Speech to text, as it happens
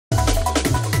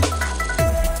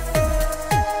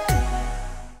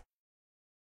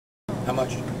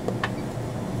much? 2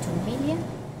 million?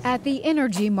 At the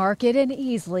energy market in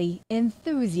Easley,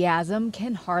 enthusiasm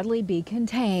can hardly be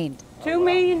contained. $2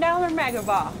 million mega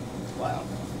ball. Wow.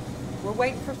 We're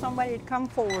waiting for somebody to come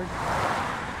forward.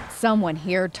 Someone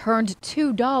here turned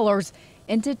 $2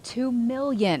 into $2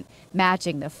 million,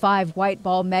 matching the 5 white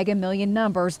ball Mega Million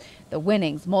numbers. The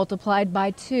winnings multiplied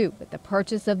by 2 with the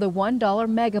purchase of the $1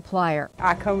 Megaplier.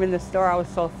 I come in the store, I was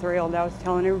so thrilled. I was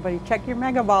telling everybody, check your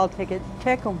mega ball tickets,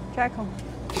 check them, check them.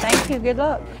 Thank you, good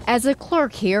luck. As a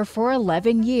clerk here for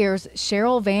 11 years,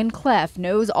 Cheryl Van Cleef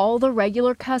knows all the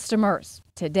regular customers.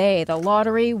 Today, the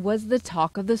lottery was the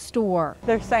talk of the store.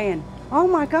 They're saying, oh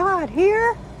my God,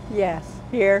 here? Yes,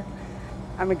 here.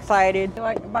 I'm excited. I'd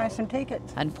like to buy some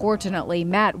tickets. Unfortunately,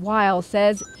 Matt Weil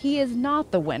says he is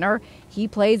not the winner. He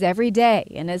plays every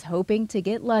day and is hoping to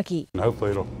get lucky. And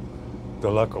hopefully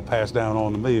the luck will pass down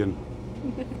on to me and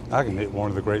I can hit one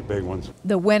of the great big ones.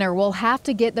 The winner will have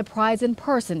to get the prize in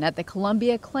person at the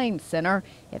Columbia Claims Center.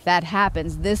 If that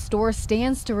happens, this store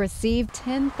stands to receive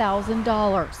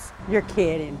 $10,000. You're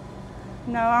kidding.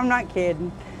 No, I'm not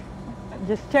kidding.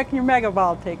 Just check your mega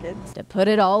ball tickets. To put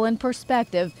it all in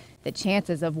perspective, the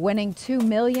chances of winning $2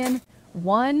 million,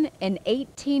 1 in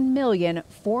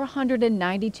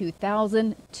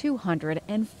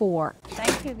 18,492,204.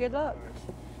 Thank you, good luck.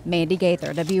 Mandy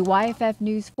Gaither, WYFF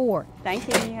News 4. Thank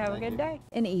you, and you have a good day.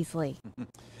 In Easley.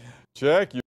 Check.